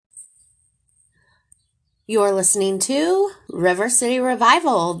You're listening to River City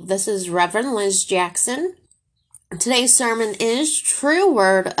Revival. This is Reverend Liz Jackson. Today's sermon is True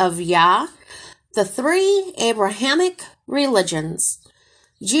Word of Yah, the three Abrahamic religions,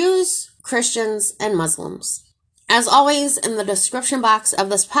 Jews, Christians, and Muslims. As always, in the description box of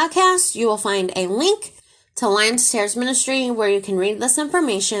this podcast, you will find a link to Lions Stairs Ministry where you can read this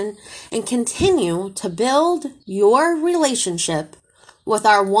information and continue to build your relationship with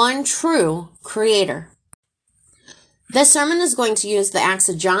our one true Creator. This sermon is going to use the Acts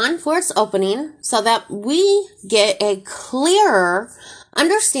of John for its opening so that we get a clearer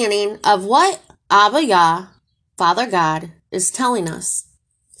understanding of what Abba Yah, Father God, is telling us.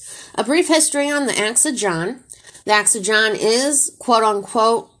 A brief history on the Acts of John. The Acts of John is, quote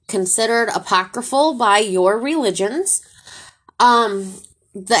unquote, considered apocryphal by your religions. The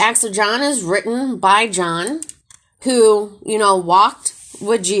Acts of John is written by John, who, walked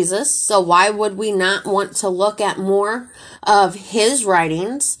with Jesus. So why would we not want to look at more of his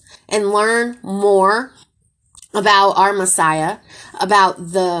writings and learn more about our Messiah, about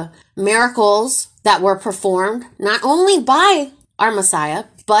the miracles that were performed, not only by our Messiah,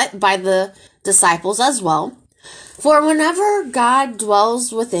 but by the disciples as well. For whenever God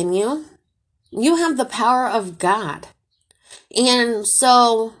dwells within you, you have the power of God. And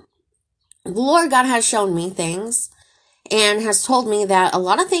so the Lord God has shown me things and has told me that a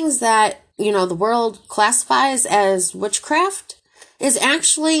lot of things that, the world classifies as witchcraft is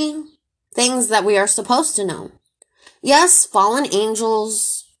actually things that we are supposed to know. Yes, fallen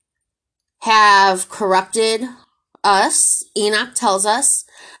angels have corrupted us. Enoch tells us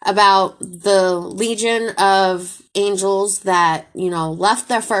about the legion of angels that, left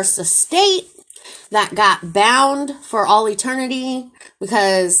their first estate, that got bound for all eternity,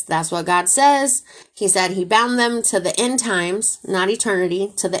 because that's what God says. He said he bound them to the end times, not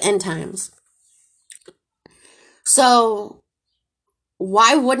eternity, to the end times. So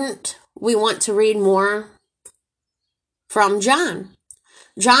why wouldn't we want to read more from John?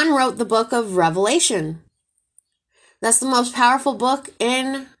 John wrote the book of Revelation. That's the most powerful book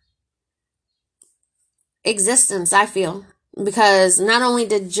in existence, I feel, because not only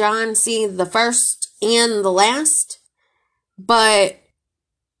did John see the first and the last, but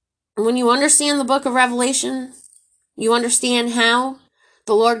when you understand the book of Revelation, you understand how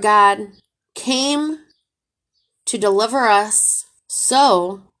the Lord God came to deliver us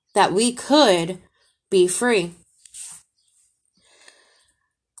so that we could be free.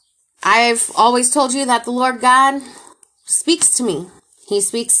 I've always told you that the Lord God speaks to me. He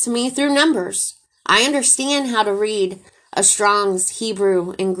speaks to me through numbers. I understand how to read a Strong's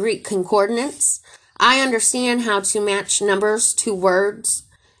Hebrew and Greek concordance. I understand how to match numbers to words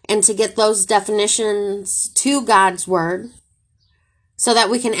and to get those definitions to God's word so that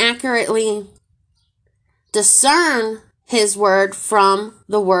we can accurately discern his word from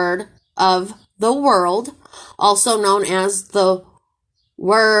the word of the world, also known as the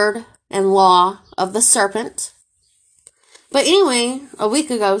word and law of the serpent. But anyway, a week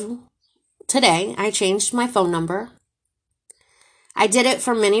ago today, I changed my phone number. I did it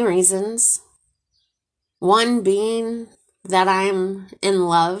for many reasons. One being that I'm in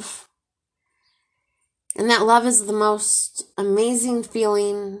love. And that love is the most amazing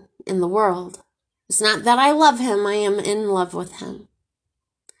feeling in the world. It's not that I love him, I am in love with him.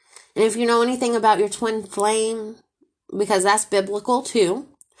 And if you know anything about your twin flame, because that's biblical too,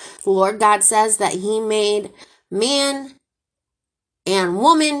 the Lord God says that he made man and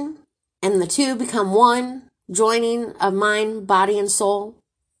woman, and the two become one, joining of mind, body, and soul.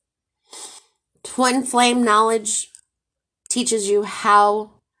 Twin flame knowledge teaches you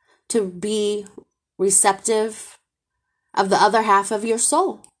how to be receptive of the other half of your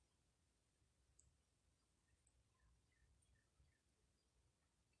soul.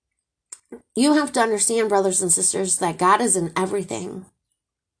 You have to understand, brothers and sisters, that God is in everything.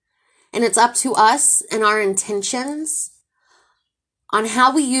 And it's up to us and our intentions on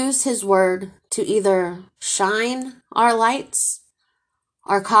how we use his word to either shine our lights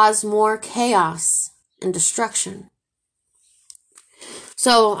or cause more chaos and destruction.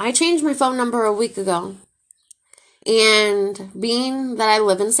 So I changed my phone number a week ago. And being that I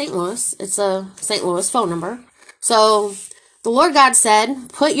live in St. Louis, it's a St. Louis phone number. So the Lord God said,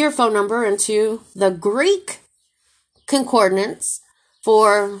 put your phone number into the Greek concordance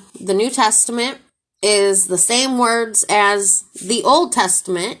for the New Testament is the same words as the Old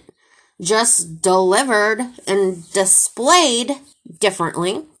Testament, just delivered and displayed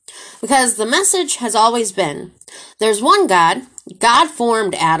differently. Because the message has always been, there's one God. God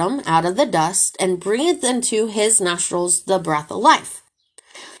formed Adam out of the dust and breathed into his nostrils the breath of life.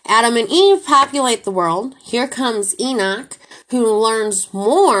 Adam and Eve populate the world. Here comes Enoch, who learns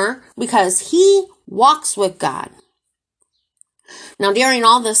more because he walks with God. Now, during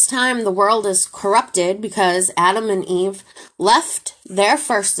all this time, the world is corrupted because Adam and Eve left their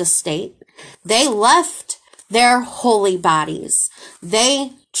first estate. They left their holy bodies.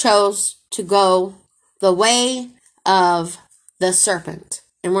 They chose to go the way of the serpent.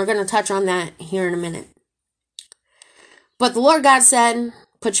 And we're going to touch on that here in a minute. But the Lord God said,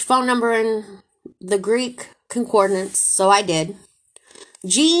 put your phone number in the Greek concordance. So I did.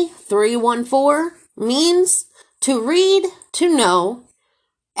 G314 means to read, to know,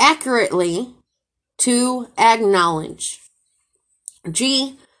 accurately, to acknowledge.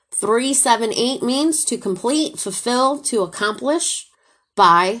 G378 means to complete, fulfill, to accomplish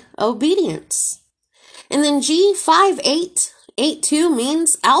by obedience. And then G5882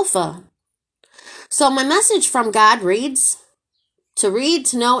 means alpha. So my message from God reads, to read,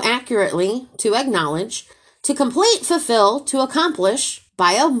 to know accurately, to acknowledge, to complete, fulfill, to accomplish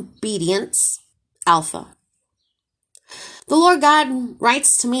by obedience, alpha. The Lord God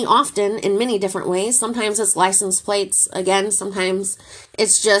writes to me often in many different ways. Sometimes it's license plates. Again, sometimes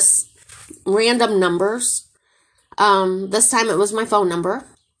it's just random numbers. This time it was my phone number.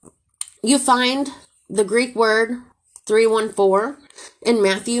 You find the Greek word 314 in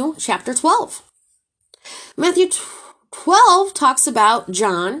Matthew chapter 12. Matthew 12 talks about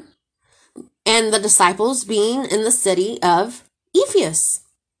John and the disciples being in the city of Ephesus.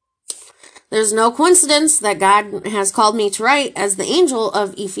 There's no coincidence that God has called me to write as the angel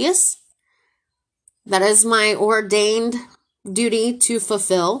of Ephesus. That is my ordained duty to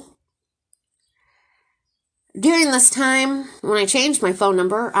fulfill. During this time, when I changed my phone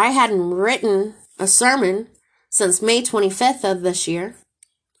number, I hadn't written a sermon since May 25th of this year.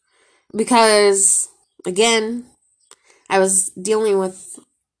 Because, again, I was dealing with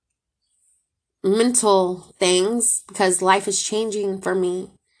mental things because life is changing for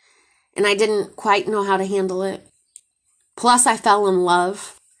me. And I didn't quite know how to handle it. Plus, I fell in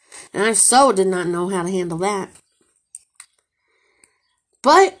love. And I so did not know how to handle that.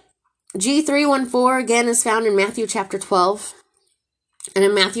 But G314, again, is found in Matthew chapter 12. And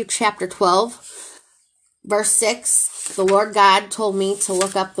in Matthew chapter 12, verse 6, the Lord God told me to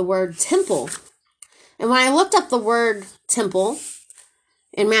look up the word temple. And when I looked up the word temple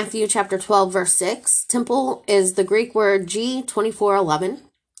in Matthew chapter 12, verse 6, temple is the Greek word G2411.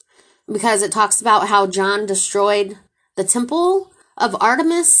 Because it talks about how John destroyed the temple of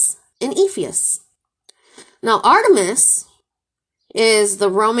Artemis in Ephesus. Now, Artemis is the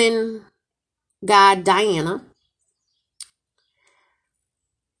Roman god Diana.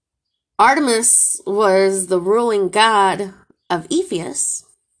 Artemis was the ruling god of Ephesus.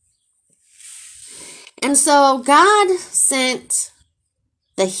 And so God sent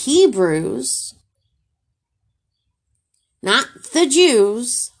the Hebrews, not the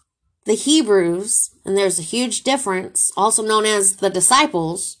Jews, the Hebrews, and there's a huge difference, also known as the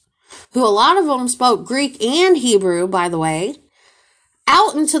disciples, who a lot of them spoke Greek and Hebrew, by the way,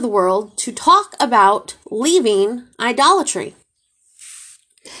 out into the world to talk about leaving idolatry.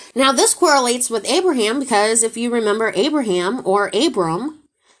 Now, this correlates with Abraham because if you remember, Abraham or Abram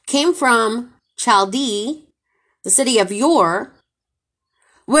came from Chaldee, the city of Ur,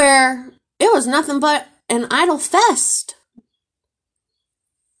 where it was nothing but an idol fest.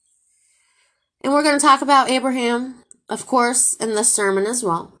 And we're going to talk about Abraham, of course, in this sermon as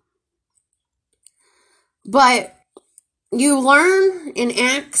well. But you learn in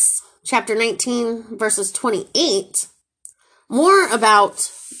Acts chapter 19, verses 28, more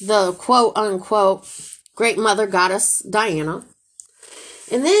about the quote-unquote great mother goddess Diana.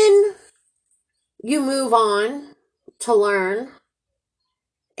 And then you move on to learn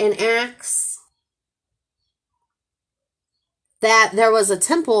in Acts that there was a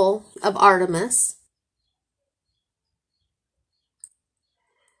temple of Artemis.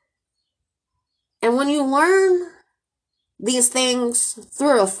 And when you learn these things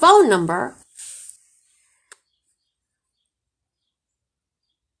through a phone number,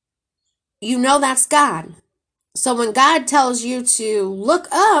 you know that's God. So when God tells you to look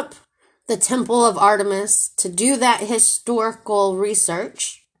up the temple of Artemis to do that historical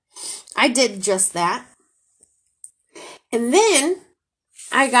research, I did just that. And then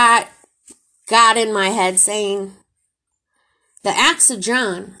I got God in my head saying, the Acts of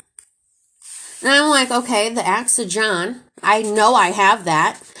John. And I'm like, okay, the Acts of John, I know I have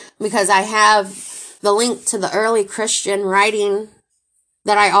that because I have the link to the early Christian writing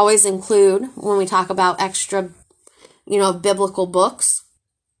that I always include when we talk about extra, biblical books.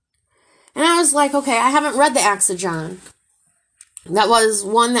 And I was like, okay, I haven't read the Acts of John. That was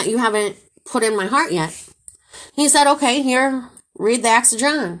one that you haven't put in my heart yet. He said, okay, here, read the Acts of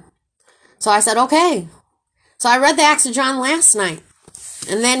John. So I said, okay. So I read the Acts of John last night.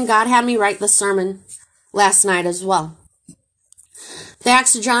 And then God had me write the sermon last night as well. The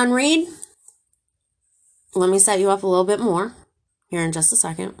Acts of John read, let me set you up a little bit more here in just a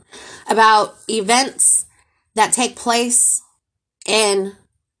second, about events that take place in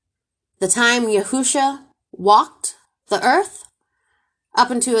the time Yahusha walked the earth up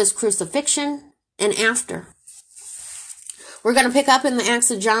into his crucifixion and after. We're going to pick up in the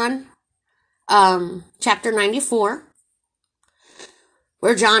Acts of John, chapter 94,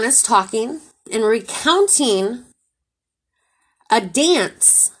 where John is talking and recounting a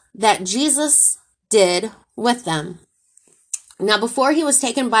dance that Jesus did with them. Now, before he was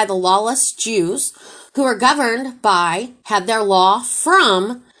taken by the lawless Jews, who were governed by, had their law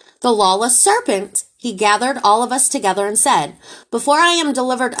from the lawless serpent, he gathered all of us together and said, before I am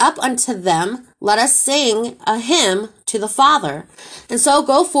delivered up unto them, let us sing a hymn to the Father, and so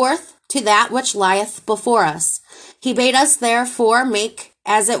go forth to that which lieth before us. He bade us therefore make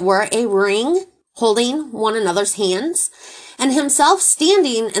as it were a ring, holding one another's hands, and himself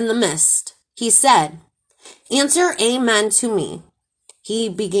standing in the midst. He said, answer amen to me. He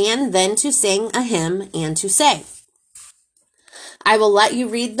began then to sing a hymn and to say, I will let you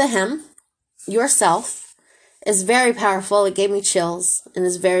read the hymn yourself. It's very powerful. It gave me chills and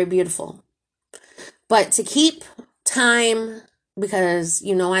is very beautiful. But to keep time, because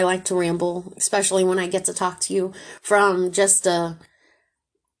you know I like to ramble, especially when I get to talk to you from just a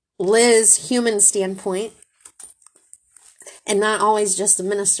Liz human standpoint and not always just a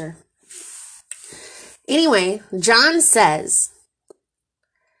minister. Anyway, John says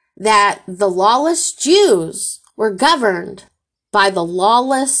that the lawless Jews were governed by the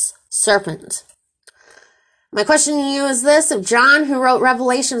lawless serpent. My question to you is this: if John, who wrote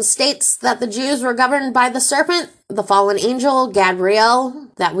Revelation, states that the Jews were governed by the serpent, the fallen angel, Gabriel,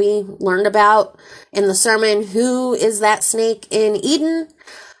 that we learned about in the sermon, Who is that snake in Eden?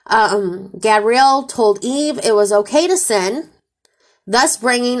 Gabriel told Eve it was okay to sin, thus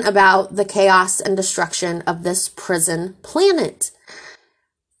bringing about the chaos and destruction of this prison planet.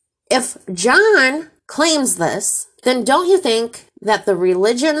 If John claims this, then don't you think that the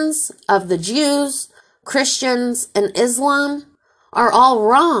religions of the Jews, Christians, and Islam are all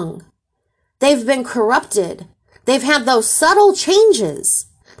wrong? They've been corrupted. They've had those subtle changes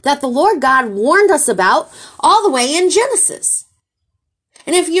that the Lord God warned us about all the way in Genesis.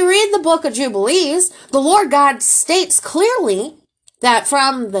 And if you read the book of Jubilees, the Lord God states clearly that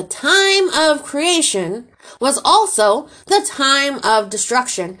from the time of creation was also the time of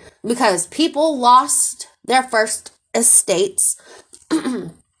destruction, because people lost their first estates.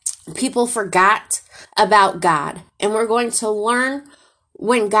 People forgot about God. And we're going to learn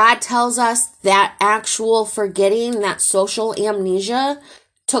when God tells us that actual forgetting, that social amnesia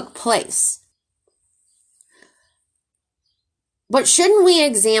took place. But shouldn't we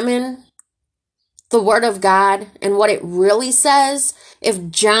examine the Word of God and what it really says? If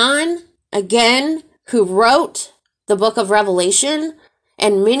John, again, who wrote the book of Revelation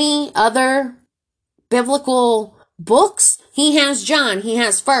and many other biblical books, he has John, he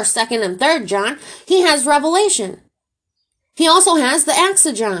has 1st, 2nd, and 3rd John, he has Revelation. He also has the Acts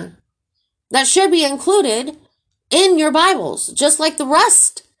of John. That should be included in your Bibles, just like the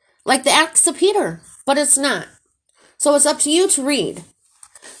rest, like the Acts of Peter, but it's not. So it's up to you to read.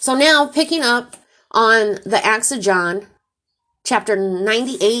 So now, picking up on the Acts of John, chapter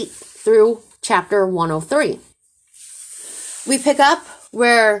 98 through chapter 103. We pick up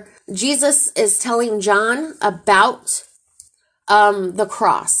where Jesus is telling John about the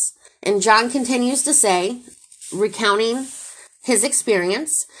cross. And John continues to say, recounting his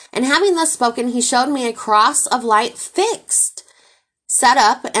experience, and having thus spoken, he showed me a cross of light fixed, set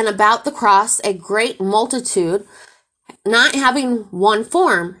up, and about the cross a great multitude, not having one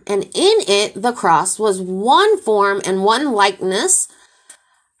form, and in it the cross was one form and one likeness.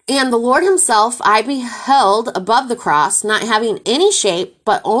 And the Lord himself I beheld above the cross, not having any shape,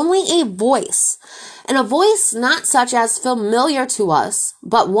 but only a voice, and a voice not such as familiar to us,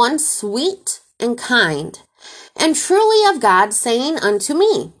 but one sweet and kind, and truly of God, saying unto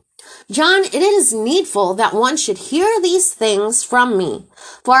me, John, it is needful that one should hear these things from me,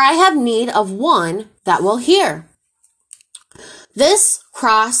 for I have need of one that will hear. This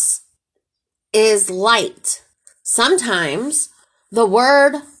cross is light. Sometimes the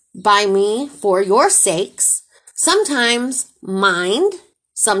word by me for your sakes, sometimes mind,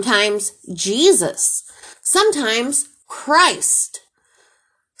 sometimes Jesus, sometimes Christ,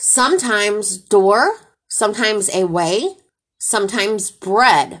 sometimes door, sometimes a way, sometimes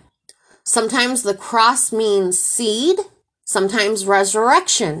bread. Sometimes the cross means seed, sometimes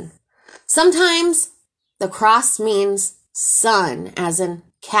resurrection. Sometimes the cross means son, as in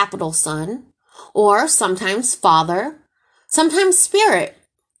capital Son, or sometimes Father, sometimes Spirit,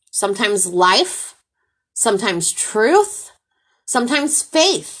 sometimes life, sometimes truth, sometimes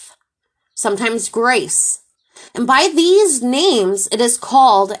faith, sometimes grace. And by these names it is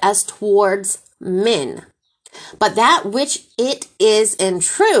called as towards men. But that which it is in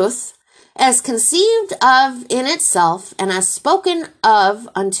truth, as conceived of in itself, and as spoken of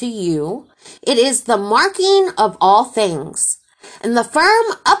unto you, it is the marking of all things, and the firm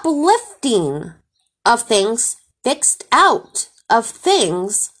uplifting of things fixed out, of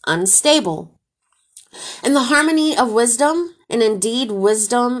things unstable, and the harmony of wisdom, and indeed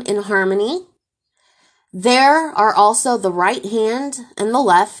wisdom in harmony. There are also the right hand and the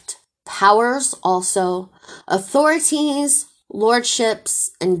left, powers also, authorities,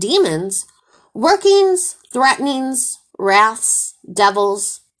 lordships, and demons, workings, threatenings, wraths,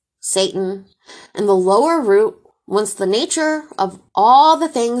 devils, Satan, and the lower root, whence the nature of all the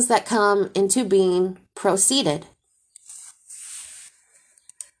things that come into being proceeded.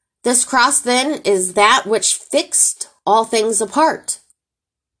 This cross, then, is that which fixed all things apart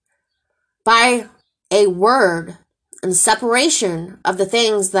by a word and separation of the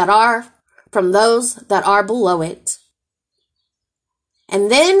things that are from those that are below it. And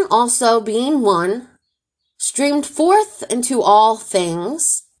then also being one, streamed forth into all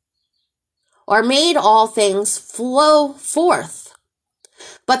things, or made all things flow forth.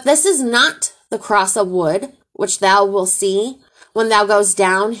 But this is not the cross of wood, which thou wilt see when thou goest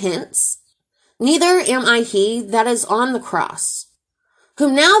down hence. Neither am I he that is on the cross,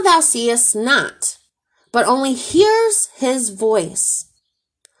 whom now thou seest not, but only hears his voice.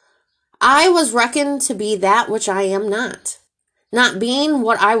 I was reckoned to be that which I am not, not being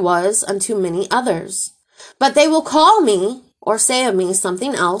what I was unto many others. But they will call me, or say of me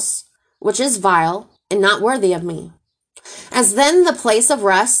something else, which is vile, and not worthy of me. As then the place of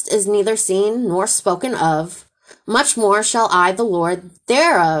rest is neither seen nor spoken of, much more shall I, the Lord,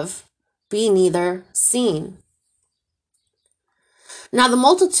 thereof be neither seen. Now the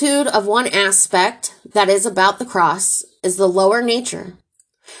multitude of one aspect that is about the cross is the lower nature.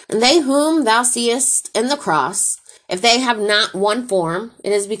 And they whom thou seest in the cross, if they have not one form,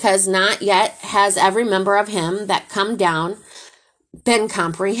 it is because not yet has every member of him that come down been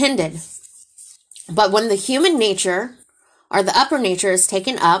comprehended. But when the human nature, or the upper nature, is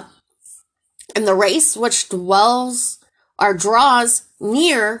taken up, and the race which dwells or draws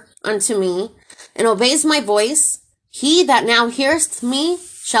near unto me, and obeys my voice, he that now heareth me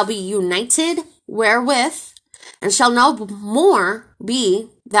shall be united wherewith, and shall no more be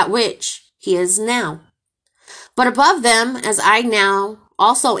that which he is now, but above them, as I now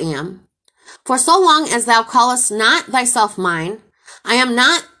also am. For so long as thou callest not thyself mine, I am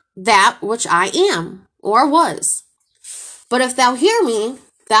not that which I am, or was. But if thou hear me,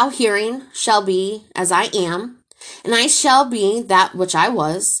 thou hearing shall be as I am, and I shall be that which I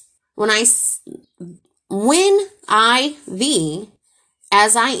was, when I thee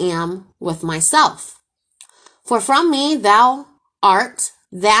as I am with myself. For from me thou art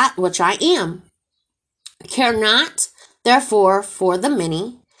that which I am. Care not, therefore, for the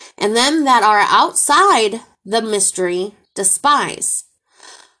many, and them that are outside the mystery despise.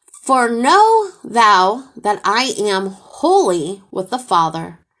 For know thou that I am wholly with the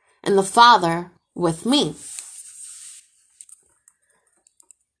Father, and the Father with me.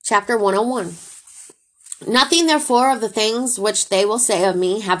 Chapter 101. Nothing therefore of the things which they will say of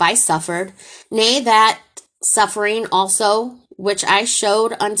me have I suffered, nay, that suffering also which I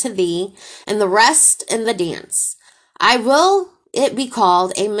showed unto thee, and the rest in the dance. I will it be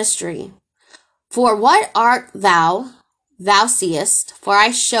called a mystery. For what art thou? Thou seest, for I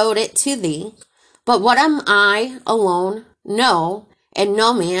showed it to thee. But what am I alone? No, and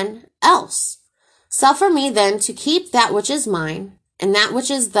no man else. Suffer me then to keep that which is mine, and that which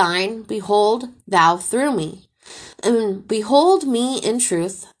is thine, behold thou through me. And behold me in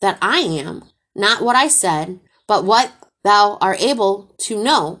truth, that I am, not what I said, but what thou art able to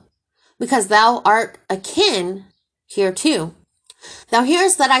know, because thou art akin hereto. Thou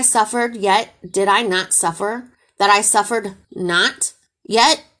hearest that I suffered, yet did I not suffer, that I suffered not,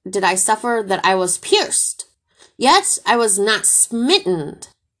 yet did I suffer that I was pierced. Yet I was not smitten,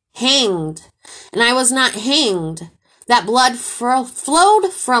 hanged, and I was not hanged. That blood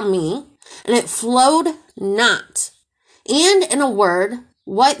flowed from me, and it flowed not. And in a word,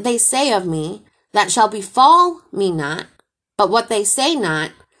 what they say of me, that shall befall me not, but what they say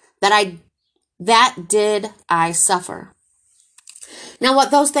not, that did I suffer. Now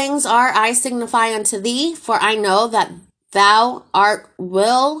what those things are, I signify unto thee, for I know that thou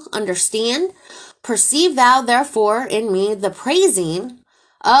will understand. Perceive thou therefore in me the praising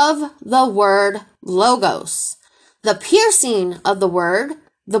of the word logos, the piercing of the word,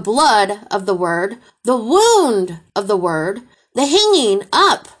 the blood of the word, the wound of the word, the hanging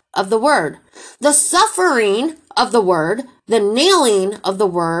up of the word, the suffering of the word, the nailing of the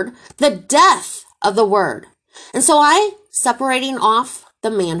word, the death of the word. And so I, separating off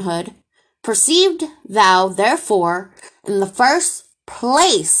the manhood, perceived thou therefore in the first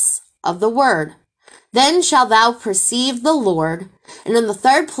place of the word. Then shalt thou perceive the Lord, and in the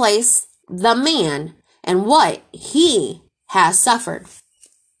third place the man, and what he has suffered.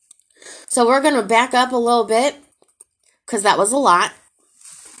 So we're going to back up a little bit, because that was a lot.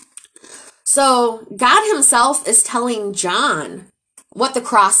 So God himself is telling John what the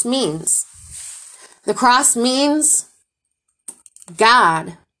cross means. The cross means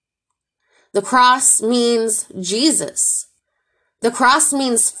God. The cross means Jesus. The cross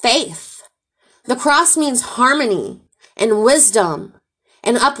means faith. The cross means harmony and wisdom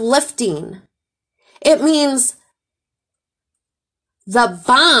and uplifting. It means the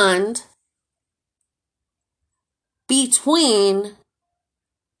bond between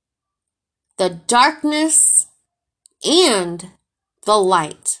the darkness and the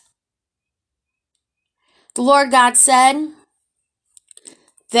light. The Lord God said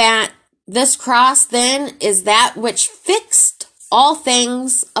that this cross then is that which fixed all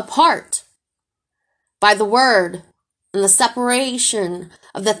things apart by the word and the separation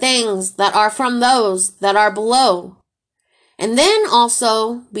of the things that are from those that are below. And then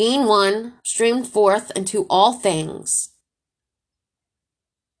also, being one, streamed forth into all things.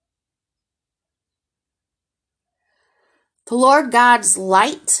 The Lord God's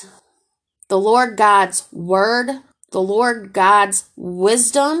light, the Lord God's word, the Lord God's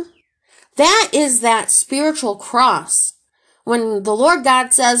wisdom, that is that spiritual cross. When the Lord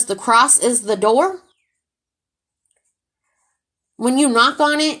God says the cross is the door, when you knock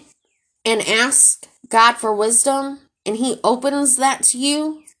on it and ask God for wisdom, and he opens that to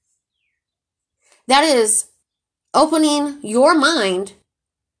you, that is opening your mind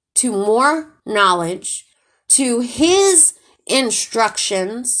to more knowledge, to his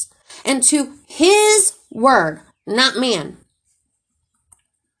instructions, and to his word, not man.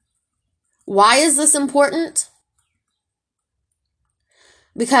 Why is this important?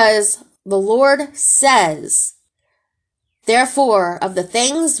 Because the Lord says, therefore, of the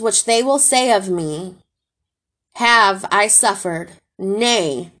things which they will say of me, have I suffered,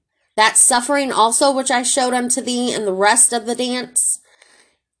 nay, that suffering also which I showed unto thee in the rest of the dance,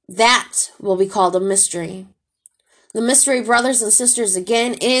 that will be called a mystery. The mystery, brothers and sisters,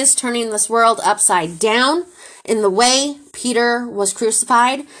 again, is turning this world upside down in the way Peter was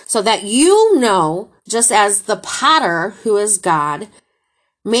crucified, so that you know, just as the potter, who is God,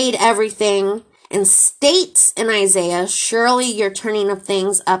 made everything and states in Isaiah, surely your turning of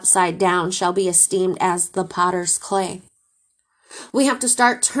things upside down shall be esteemed as the potter's clay. We have to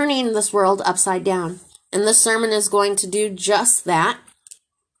start turning this world upside down. And this sermon is going to do just that,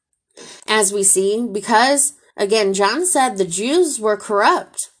 as we see, because, again, John said the Jews were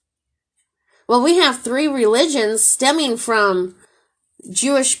corrupt. Well, we have three religions stemming from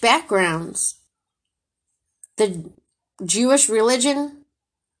Jewish backgrounds. The Jewish religion,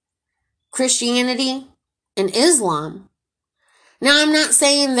 Christianity, and Islam. Now, I'm not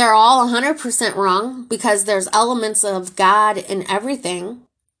saying they're all 100% wrong, because there's elements of God in everything.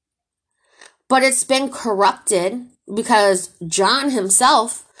 But it's been corrupted because John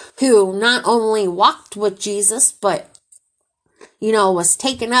himself, who not only walked with Jesus, but, was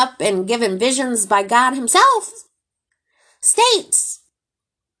taken up and given visions by God himself, states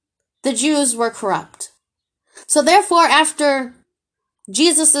the Jews were corrupt. So therefore, after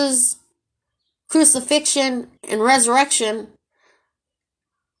Jesus's crucifixion and resurrection,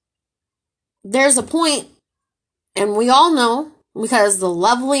 there's a point, and we all know, because the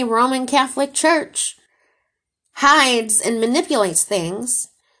lovely Roman Catholic Church hides and manipulates things,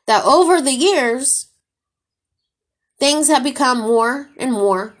 that over the years, things have become more and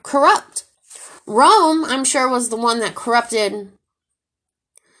more corrupt. Rome, I'm sure, was the one that corrupted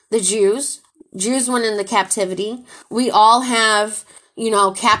the Jews. Jews went into captivity. We all have,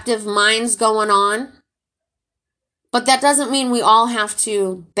 captive minds going on. But that doesn't mean we all have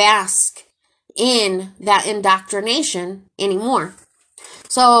to bask in that indoctrination anymore.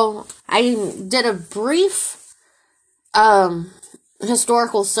 So I did a brief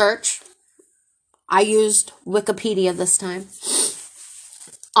historical search. I used Wikipedia this time.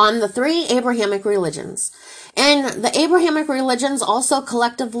 on the three Abrahamic religions. And the Abrahamic religions, also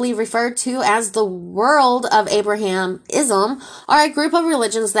collectively referred to as the world of Abrahamism, are a group of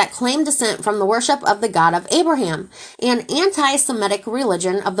religions that claim descent from the worship of the God of Abraham, an anti-Semitic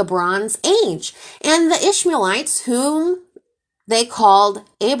religion of the Bronze Age, and the Ishmaelites, whom they called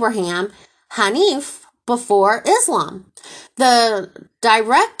Abraham Hanif before Islam, the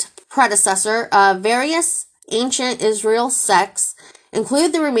direct predecessor of various ancient Israel sects,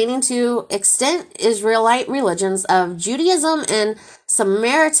 include the remaining two extant Israelite religions of Judaism and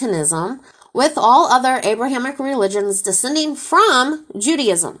Samaritanism, with all other Abrahamic religions descending from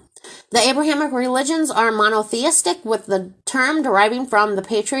Judaism. The Abrahamic religions are monotheistic, with the term deriving from the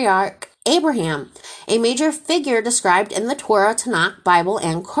patriarch Abraham, a major figure described in the Torah, Tanakh, Bible,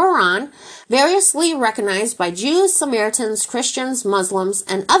 and Quran, variously recognized by Jews, Samaritans, Christians, Muslims,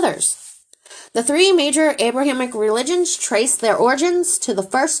 and others. The three major Abrahamic religions trace their origins to the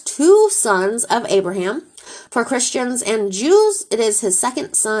first two sons of Abraham. For Christians and Jews, it is his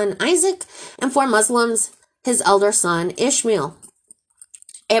second son, Isaac, and for Muslims, his elder son, Ishmael.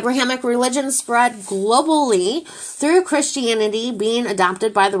 Abrahamic religion spread globally through Christianity being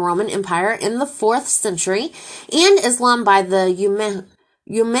adopted by the Roman Empire in the 4th century and Islam by the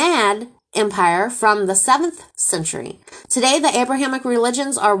Umayyad Empire from the 7th century. Today, the Abrahamic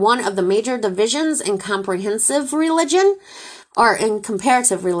religions are one of the major divisions in comparative religion, along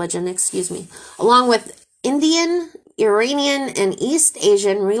with Indian, Iranian, and East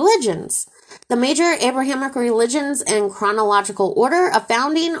Asian religions. The major Abrahamic religions in chronological order of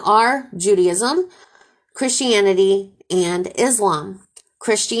founding are Judaism, Christianity, and Islam.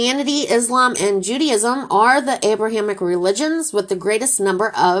 Christianity, Islam, and Judaism are the Abrahamic religions with the greatest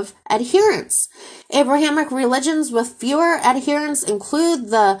number of adherents. Abrahamic religions with fewer adherents include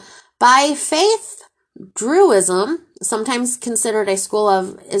the by faith Druidism, sometimes considered a school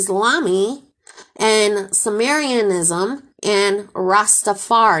of Islami, and Samarianism, and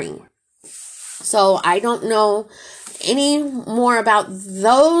Rastafari. So I don't know any more about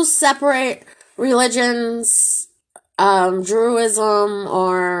those separate religions, Druidism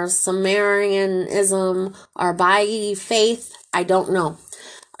or Samarianism or by faith. I don't know.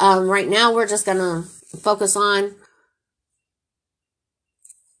 Right now we're just going to focus on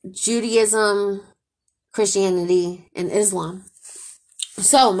Judaism, Christianity, and Islam.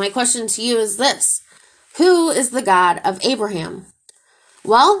 So my question to you is this: who is the God of Abraham?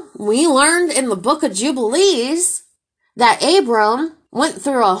 Well, we learned in the book of Jubilees that Abram went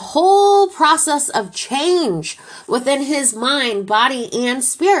through a whole process of change within his mind, body, and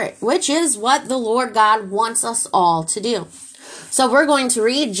spirit, which is what the Lord God wants us all to do. So we're going to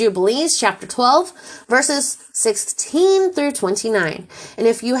read Jubilees chapter 12, verses 16 through 29. And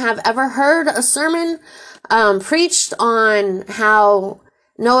if you have ever heard a sermon preached on how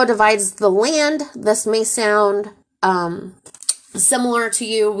Noah divides the land, this may sound similar to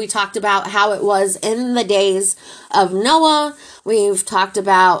you. We talked about how it was in the days of Noah. We've talked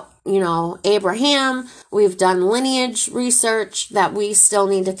about, Abraham. We've done lineage research that we still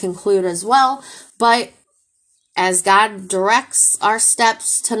need to conclude as well. But as God directs our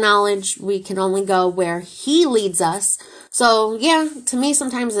steps to knowledge, we can only go where He leads us. So, yeah, to me,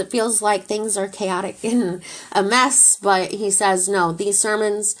 sometimes it feels like things are chaotic and a mess, but He says, no, these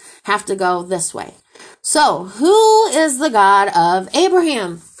sermons have to go this way. So, who is the God of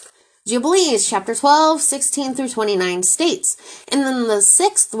Abraham? Jubilees chapter 12, 16 through 29 states, "And in the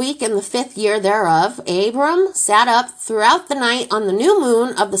 6th week in the 5th year thereof, Abram sat up throughout the night on the new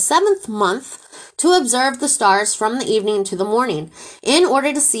moon of the 7th month to observe the stars from the evening to the morning, in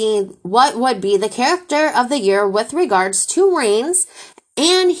order to see what would be the character of the year with regards to rains,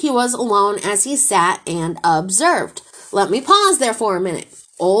 and he was alone as he sat and observed." Let me pause there for a minute.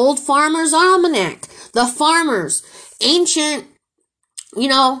 Old Farmer's Almanac. The farmers, ancient,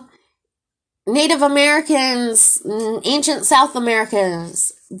 Native Americans, ancient South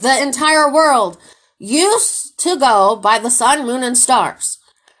Americans, the entire world used to go by the sun, moon, and stars.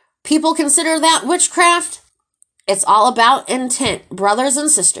 People consider that witchcraft. It's all about intent, brothers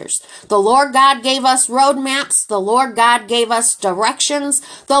and sisters. The Lord God gave us roadmaps. The Lord God gave us directions.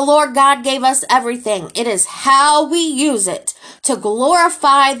 The Lord God gave us everything. It is how we use it to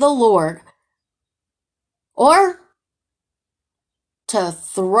glorify the Lord, or to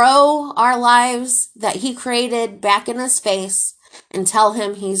throw our lives that He created back in His face and tell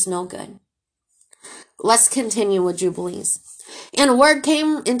Him He's no good. Let's continue with Jubilees. "And a word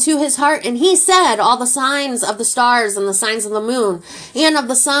came into his heart, and he said, All the signs of the stars and the signs of the moon and of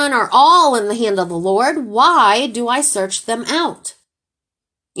the sun are all in the hand of the Lord. Why do I search them out?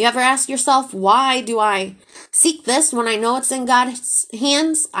 You ever ask yourself, why do I seek this when I know it's in God's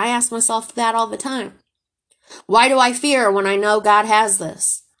hands? I ask myself that all the time. Why do I fear when I know God has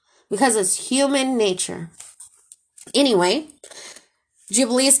this? Because it's human nature. Anyway,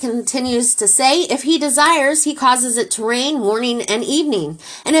 Jubilees continues to say, if he desires, he causes it to rain morning and evening.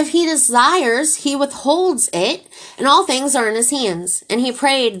 And if he desires, he withholds it, and all things are in his hands. And he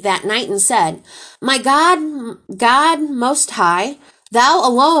prayed that night and said, my God, God most high, thou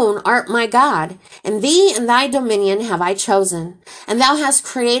alone art my God, and thee and thy dominion have I chosen. And thou hast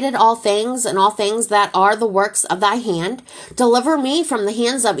created all things, and all things that are the works of thy hand. Deliver me from the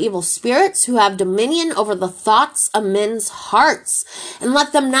hands of evil spirits, who have dominion over the thoughts of men's hearts. And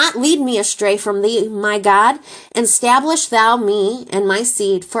let them not lead me astray from thee, my God. And establish thou me and my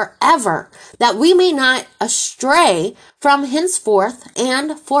seed forever, that we may not astray from henceforth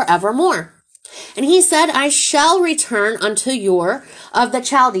and forevermore. And he said, I shall return unto Ur of the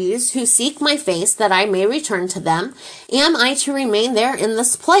Chaldees, who seek my face, that I may return to them. Am I to remain there in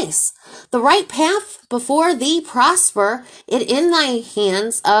this place? The right path before thee prosper it in thy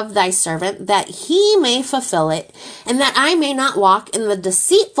hands of thy servant, that he may fulfill it, and that I may not walk in the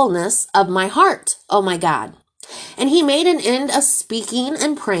deceitfulness of my heart, O my God. And he made an end of speaking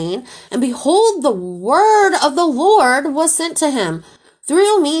and praying, and behold, the word of the Lord was sent to him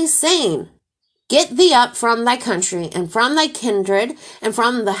through me, saying, Get thee up from thy country, and from thy kindred, and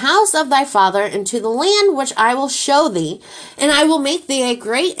from the house of thy father, into the land which I will show thee, and I will make thee a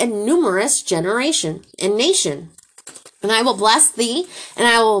great and numerous generation and nation. And I will bless thee, and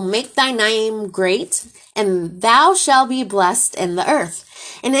I will make thy name great, and thou shalt be blessed in the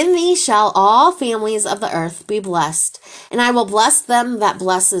earth. And in thee shall all families of the earth be blessed. And I will bless them that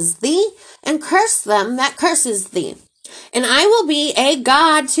blesses thee, and curse them that curses thee. And I will be a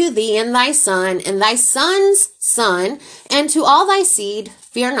God to thee and thy son, and thy son's son, and to all thy seed.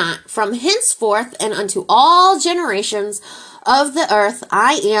 Fear not, from henceforth and unto all generations of the earth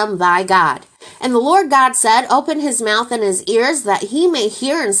I am thy God. And the Lord God said, Open his mouth and his ears, that he may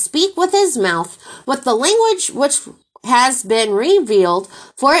hear and speak with his mouth, with the language which has been revealed,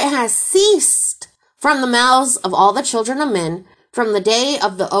 for it has ceased from the mouths of all the children of men, from the day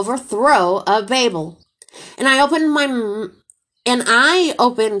of the overthrow of Babel. And I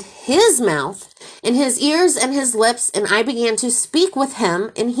opened his mouth and his ears and his lips, and I began to speak with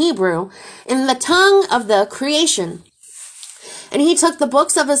him in Hebrew, in the tongue of the creation. And he took the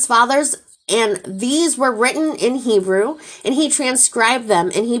books of his fathers, and these were written in Hebrew, and he transcribed them,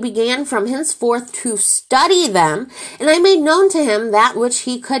 and he began from henceforth to study them. And I made known to him that which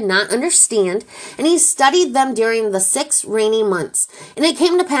he could not understand, and he studied them during the 6 rainy months. And it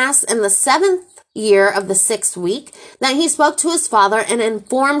came to pass in the 7th year of the 6th week, that he spoke to his father and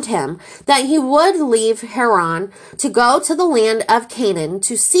informed him that he would leave Haran to go to the land of Canaan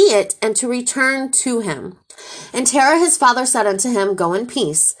to see it and to return to him. And Terah his father said unto him, Go in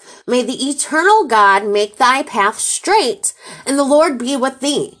peace. May the eternal God make thy path straight, and the Lord be with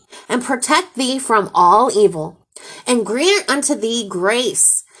thee, and protect thee from all evil, and grant unto thee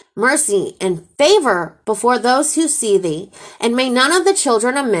grace, mercy, and favor before those who see thee, and may none of the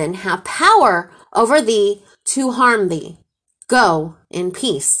children of men have power over thee to harm thee. Go in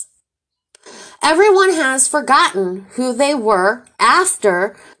peace. Everyone has forgotten who they were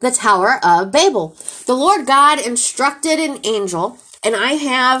after the Tower of Babel. The Lord God instructed an angel, and I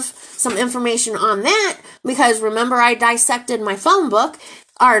have some information on that because remember I dissected my phone book,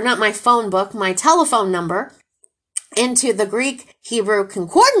 or not my phone book, my telephone number, into the Greek Hebrew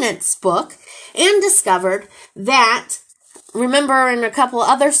Concordance book and discovered that, remember in a couple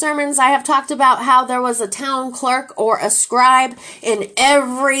other sermons I have talked about how there was a town clerk or a scribe in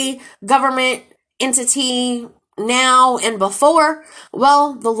every government entity now and before.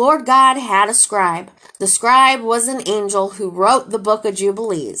 Well, the Lord God had a scribe. The scribe was an angel who wrote the book of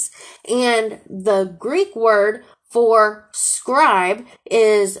Jubilees. And the Greek word for scribe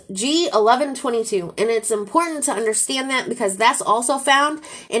is G1122, and it's important to understand that because that's also found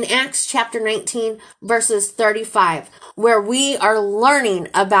in Acts chapter 19 verses 35, where we are learning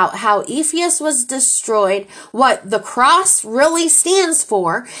about how Ephesus was destroyed, what the cross really stands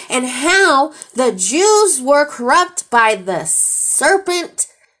for, and how the Jews were corrupt by the serpent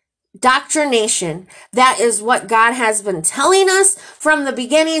doctrination. That is what God has been telling us from the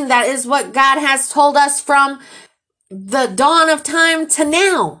beginning. That is what God has told us from the dawn of time to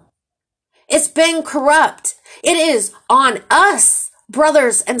now. It's been corrupt. It is on us,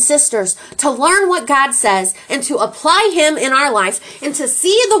 brothers and sisters, to learn what God says and to apply him in our life and to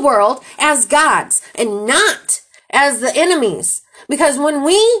see the world as God's and not as the enemy's. Because when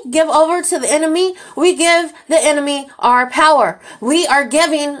we give over to the enemy, we give the enemy our power. We are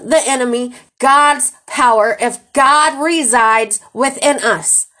giving the enemy God's power if God resides within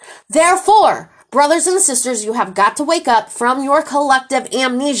us. Therefore, brothers and sisters, you have got to wake up from your collective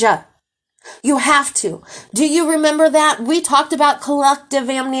amnesia. You have to. Do you remember that? We talked about collective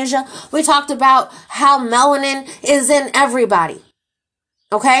amnesia. We talked about how melanin is in everybody.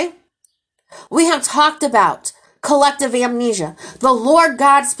 Okay? We have talked about collective amnesia. The Lord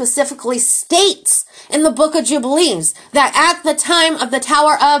God specifically states in the book of Jubilees that at the time of the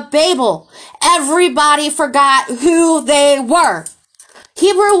Tower of Babel, everybody forgot who they were.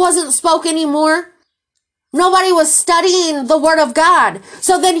 Hebrew wasn't spoke anymore. Nobody was studying the word of God.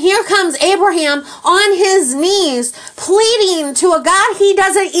 So then here comes Abraham on his knees pleading to a God he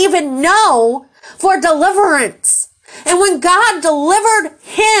doesn't even know for deliverance. And when God delivered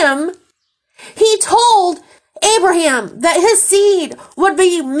him, he told Abraham that his seed would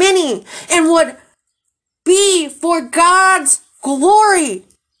be many and would be for God's glory.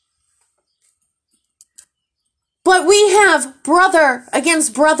 But we have brother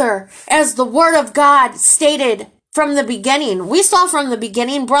against brother, as the word of God stated from the beginning. We saw from the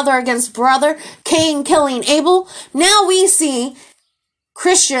beginning brother against brother, Cain killing Abel. Now we see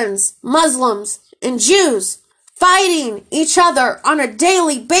Christians, Muslims, and Jews fighting each other on a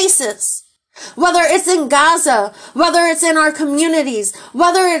daily basis. Whether it's in Gaza, whether it's in our communities,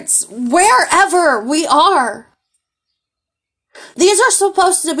 whether it's wherever we are. These are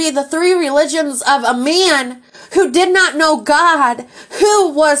supposed to be the three religions of a man who did not know God,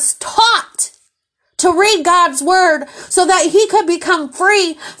 who was taught to read God's word so that he could become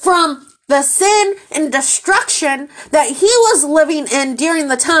free from the sin and destruction that he was living in during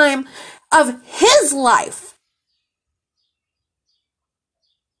the time of his life.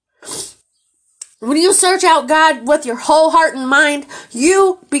 When you search out God with your whole heart and mind,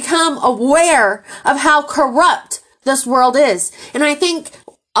 you become aware of how corrupt this world is. And I think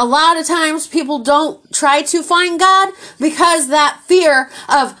a lot of times people don't try to find God because that fear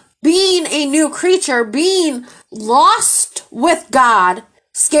of being a new creature, being lost with God,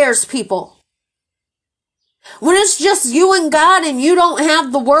 scares people. When it's just you and God and you don't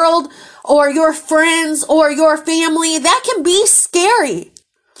have the world or your friends or your family, that can be scary.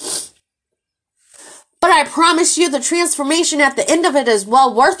 But I promise you the transformation at the end of it is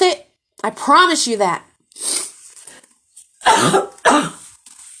well worth it. I promise you that.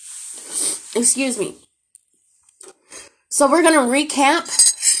 Excuse me. So we're going to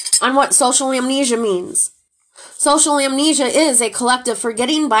recap on what social amnesia means. Social amnesia is a collective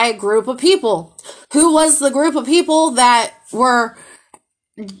forgetting by a group of people. Who was the group of people that were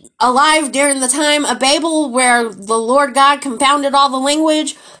alive during the time of Babel, where the Lord God confounded all the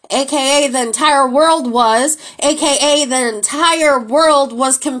language, aka the entire world was, aka the entire world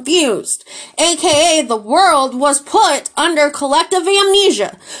was confused, aka the world was put under collective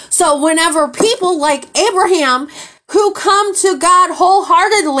amnesia. So whenever people like Abraham, who come to God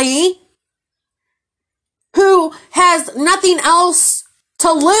wholeheartedly, who has nothing else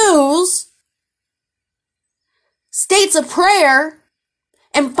to lose, states a prayer,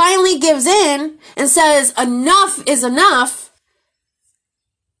 and finally gives in and says, enough is enough,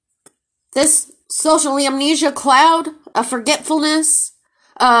 this social amnesia cloud of forgetfulness,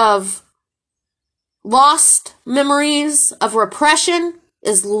 of lost memories, of repression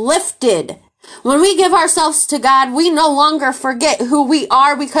is lifted. When we give ourselves to God, we no longer forget who we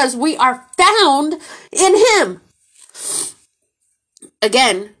are because we are found in Him.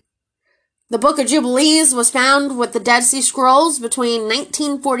 Again, the Book of Jubilees was found with the Dead Sea Scrolls between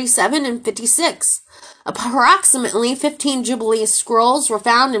 1947 and 56. Approximately 15 Jubilee scrolls were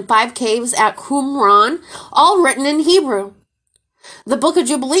found in 5 caves at Qumran, all written in Hebrew. The Book of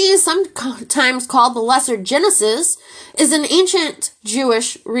Jubilees, sometimes called the Lesser Genesis, is an ancient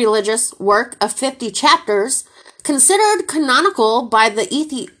Jewish religious work of 50 chapters, considered canonical by the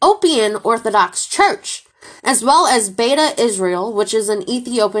Ethiopian Orthodox Church, as well as Beta Israel, which is an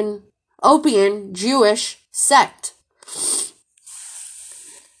Ethiopian Jewish sect.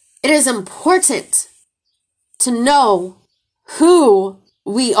 It is important to know who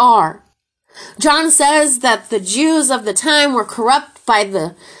we are. John says that the Jews of the time were corrupt by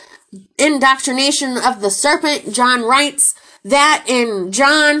the indoctrination of the serpent. John writes that in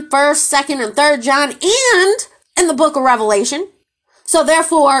John 1st, 2nd, and 3rd John, and in the book of Revelation. So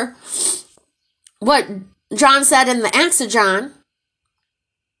therefore, what John said in the Acts of John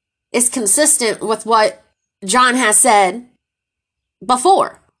is consistent with what John has said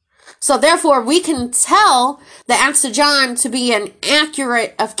before. So therefore, we can tell the Acts of John to be an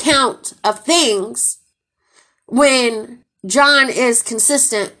accurate account of things when John is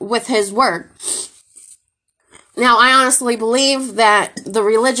consistent with his word. Now, I honestly believe that the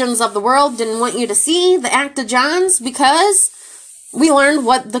religions of the world didn't want you to see the Act of John's because we learned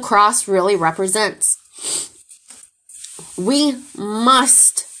what the cross really represents. We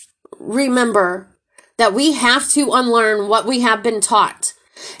must remember that we have to unlearn what we have been taught,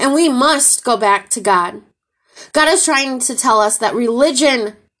 and we must go back to God. God is trying to tell us that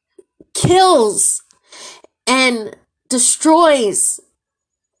religion kills and destroys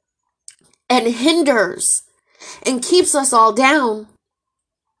and hinders and keeps us all down.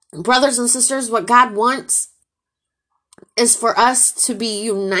 Brothers and sisters, what God wants is for us to be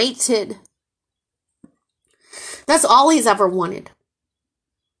united. That's all he's ever wanted,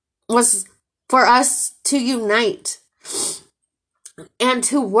 was for us to unite and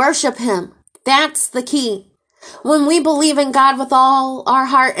to worship him. That's the key. When we believe in God with all our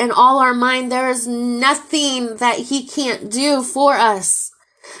heart and all our mind, there is nothing that he can't do for us.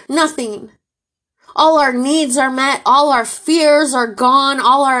 Nothing. All our needs are met. All our fears are gone.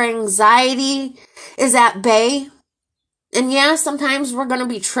 All our anxiety is at bay. And yeah, sometimes we're going to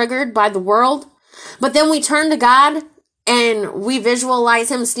be triggered by the world. But then we turn to God and we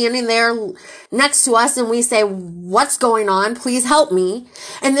visualize him standing there next to us and we say, what's going on? Please help me.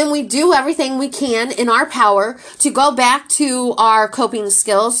 And then we do everything we can in our power to go back to our coping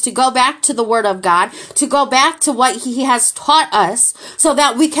skills, to go back to the Word of God, to go back to what he has taught us so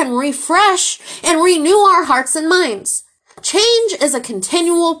that we can refresh and renew our hearts and minds. Change is a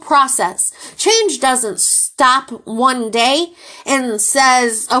continual process. Change doesn't stop one day and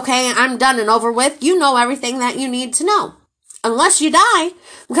says, okay, I'm done and over with. You know everything that you need to know. Unless you die,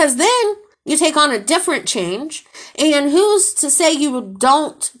 because then you take on a different change. And who's to say you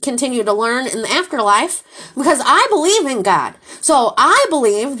don't continue to learn in the afterlife? Because I believe in God. So I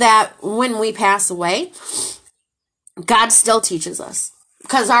believe that when we pass away, God still teaches us.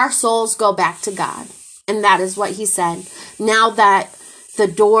 Because our souls go back to God. And that is what he said. Now that the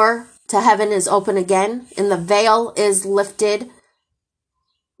door to heaven is open again and the veil is lifted,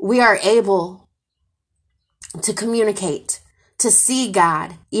 we are able to communicate, to see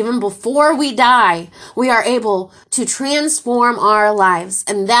God. Even before we die, we are able to transform our lives.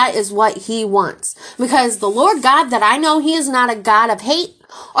 And that is what he wants. Because the Lord God that I know, he is not a God of hate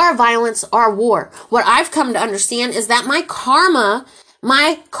or violence or war. What I've come to understand is that my karma,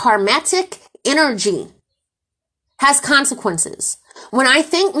 my karmatic energy has consequences. When I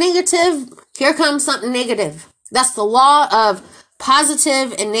think negative, here comes something negative. That's the law of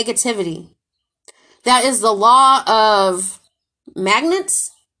positive and negativity. That is the law of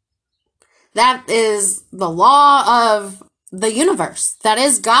magnets. That is the law of the universe. That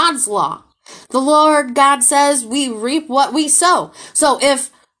is God's law. The Lord God says we reap what we sow. So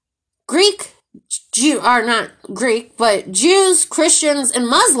if Jews, Christians, and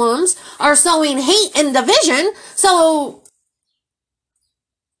Muslims are sowing hate and division, so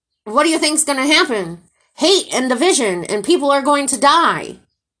what do you think is going to happen? Hate and division, and people are going to die.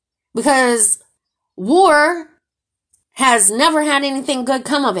 Because war has never had anything good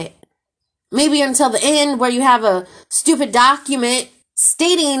come of it. Maybe until the end where you have a stupid document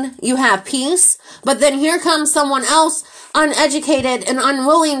stating you have peace, but then here comes someone else uneducated and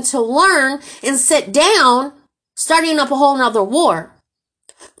unwilling to learn and sit down, starting up a whole nother war.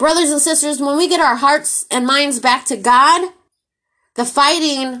 Brothers and sisters, when we get our hearts and minds back to God, the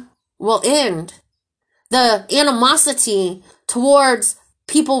fighting will end. The animosity towards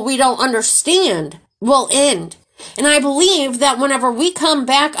people we don't understand will end. And I believe that whenever we come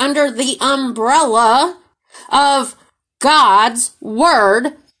back under the umbrella of God's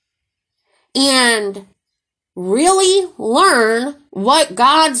word and really learn what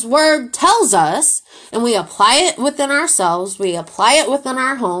God's word tells us, and we apply it within ourselves, we apply it within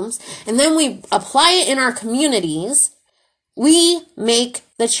our homes, and then we apply it in our communities, we make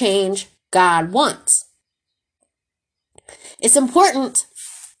the change God wants. It's important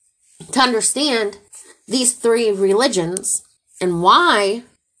to understand these three religions and why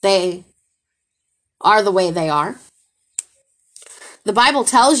they are the way they are. The Bible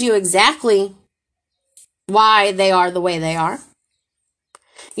tells you exactly why they are the way they are.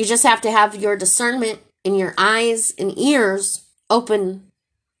 You just have to have your discernment and your eyes and ears open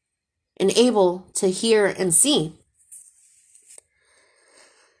and able to hear and see.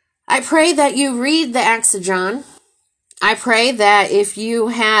 I pray that you read the Acts of John. I pray that if you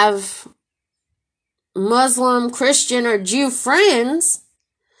have Muslim, Christian, or Jew friends,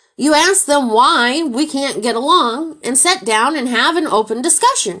 you ask them why we can't get along and sit down and have an open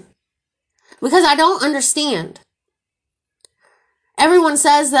discussion. Because I don't understand. Everyone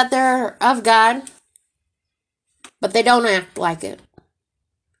says that they're of God. but they don't act like it.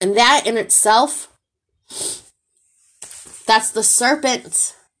 And that in itself, that's the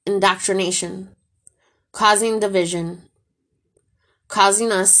serpent indoctrination, causing division,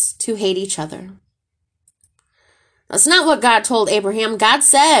 causing us to hate each other. That's not what God told Abraham. God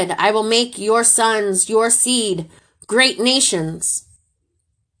said, I will make your sons, your seed, great nations.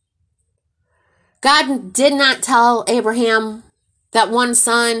 God did not tell Abraham that one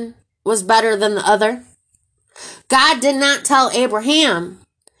son was better than the other. God did not tell Abraham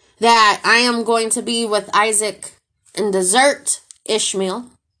that I am going to be with Isaac and desert Ishmael.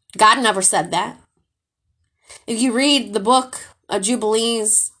 God never said that. If you read the book of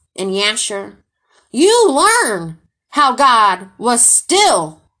Jubilees and Yasher, you learn how God was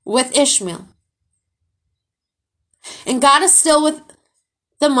still with Ishmael. And God is still with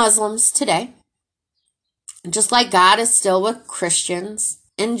the Muslims today, just like God is still with Christians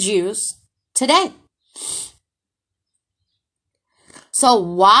and Jews today. So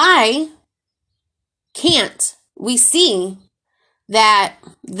why can't we see that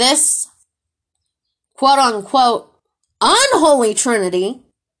this quote-unquote unholy Trinity,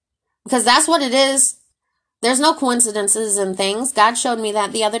 because that's what it is, there's no coincidences and things. God showed me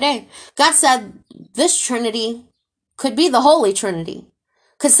that the other day. God said this Trinity could be the Holy Trinity,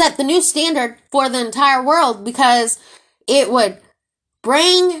 could set the new standard for the entire world, because it would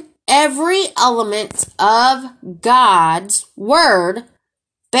bring every element of God's word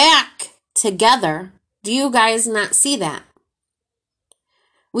back together. Do you guys not see that?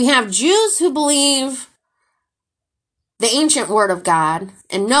 We have Jews who believe the ancient word of God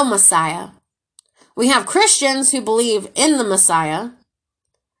and no Messiah. We have Christians who believe in the Messiah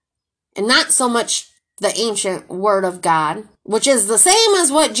and not so much the ancient word of God, which is the same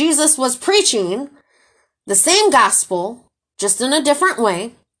as what Jesus was preaching, the same gospel, just in a different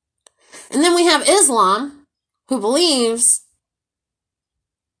way. And then we have Islam, who believes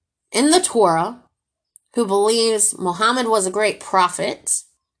in the Torah, who believes Muhammad was a great prophet,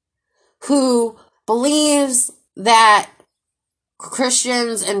 who believes that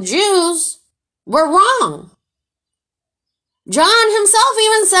Christians and Jews were wrong. John himself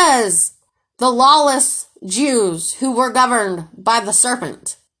even says the lawless Jews who were governed by the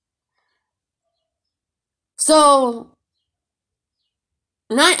serpent. So,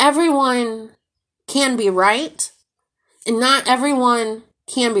 not everyone can be right, and not everyone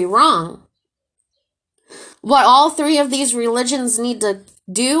can be wrong. What all three of these religions need to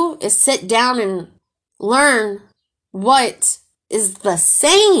do is sit down and learn what is the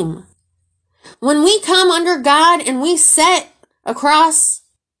same. When we come under God and we sit across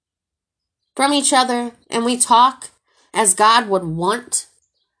from each other and we talk as God would want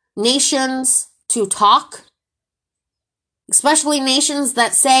nations to talk, especially nations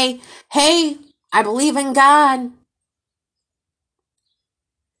that say, hey, I believe in God.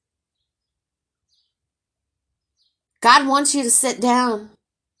 God wants you to sit down,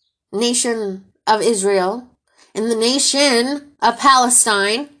 nation of Israel, and the nation of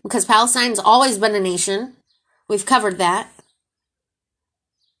Palestine, because Palestine's always been a nation. We've covered that.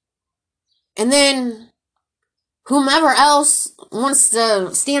 And then whomever else wants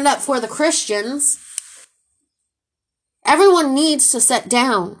to stand up for the Christians, everyone needs to sit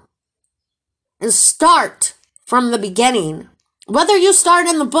down and start from the beginning. Whether you start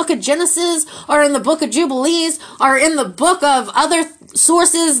in the book of Genesis or in the book of Jubilees or in the book of other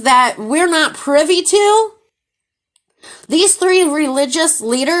sources that we're not privy to, these three religious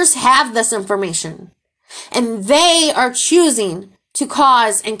leaders have this information. And they are choosing to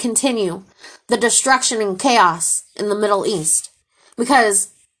cause and continue the destruction and chaos in the Middle East.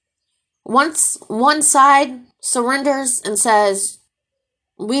 Because once one side surrenders and says,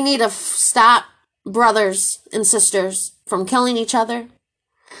 we need to stop brothers and sisters from killing each other,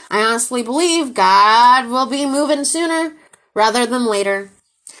 I honestly believe God will be moving sooner rather than later.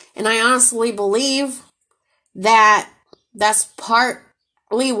 And I honestly believe that that's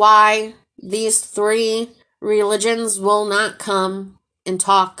partly why these three religions will not come and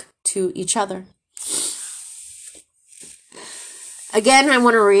talk to each other. Again, I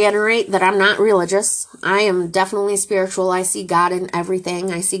want to reiterate that I'm not religious. I am definitely spiritual. I see God in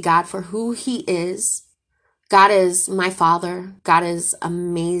everything. I see God for who He is. God is my Father. God is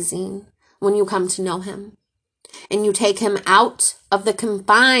amazing when you come to know Him and you take Him out of the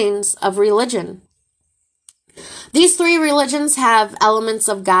confines of religion. These three religions have elements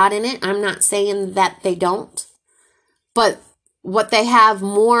of God in it. I'm not saying that they don't. But what they have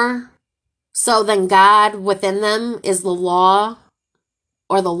more so than God within them is the law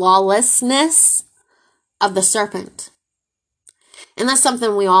or the lawlessness of the serpent. And that's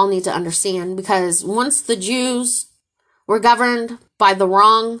something we all need to understand, because once the Jews were governed by the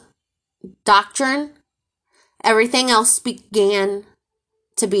wrong doctrine, everything else began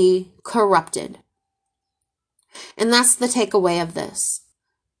to be corrupted. And that's the takeaway of this.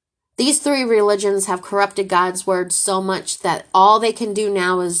 These three religions have corrupted God's word so much that all they can do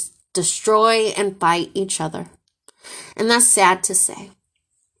now is destroy and fight each other. And that's sad to say.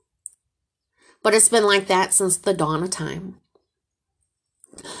 But it's been like that since the dawn of time.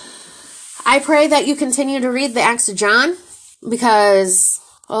 I pray that you continue to read the Acts of John because,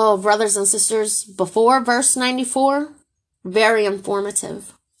 brothers and sisters, before verse 94, very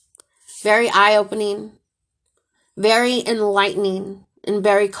informative, very eye-opening, very enlightening, and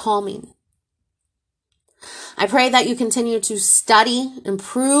very calming. I pray that you continue to study,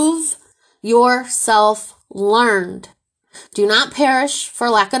 improve yourself learned. Do not perish for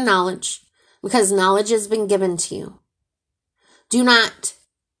lack of knowledge, because knowledge has been given to you. Do not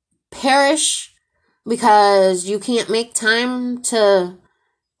perish because you can't make time to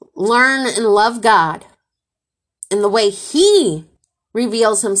learn and love God in the way He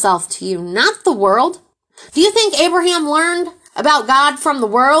reveals Himself to you, not the world. Do you think Abraham learned about God from the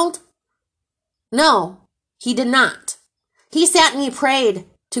world? No, he did not. He sat and he prayed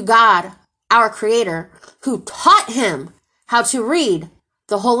to God, our Creator, who taught him how to read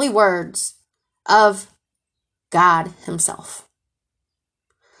the holy words of God Himself.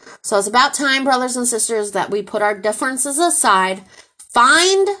 So it's about time, brothers and sisters, that we put our differences aside,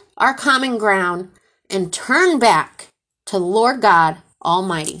 find our common ground, and turn back to the Lord God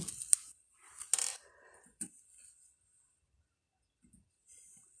Almighty.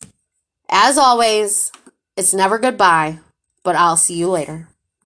 As always, it's never goodbye, but I'll see you later.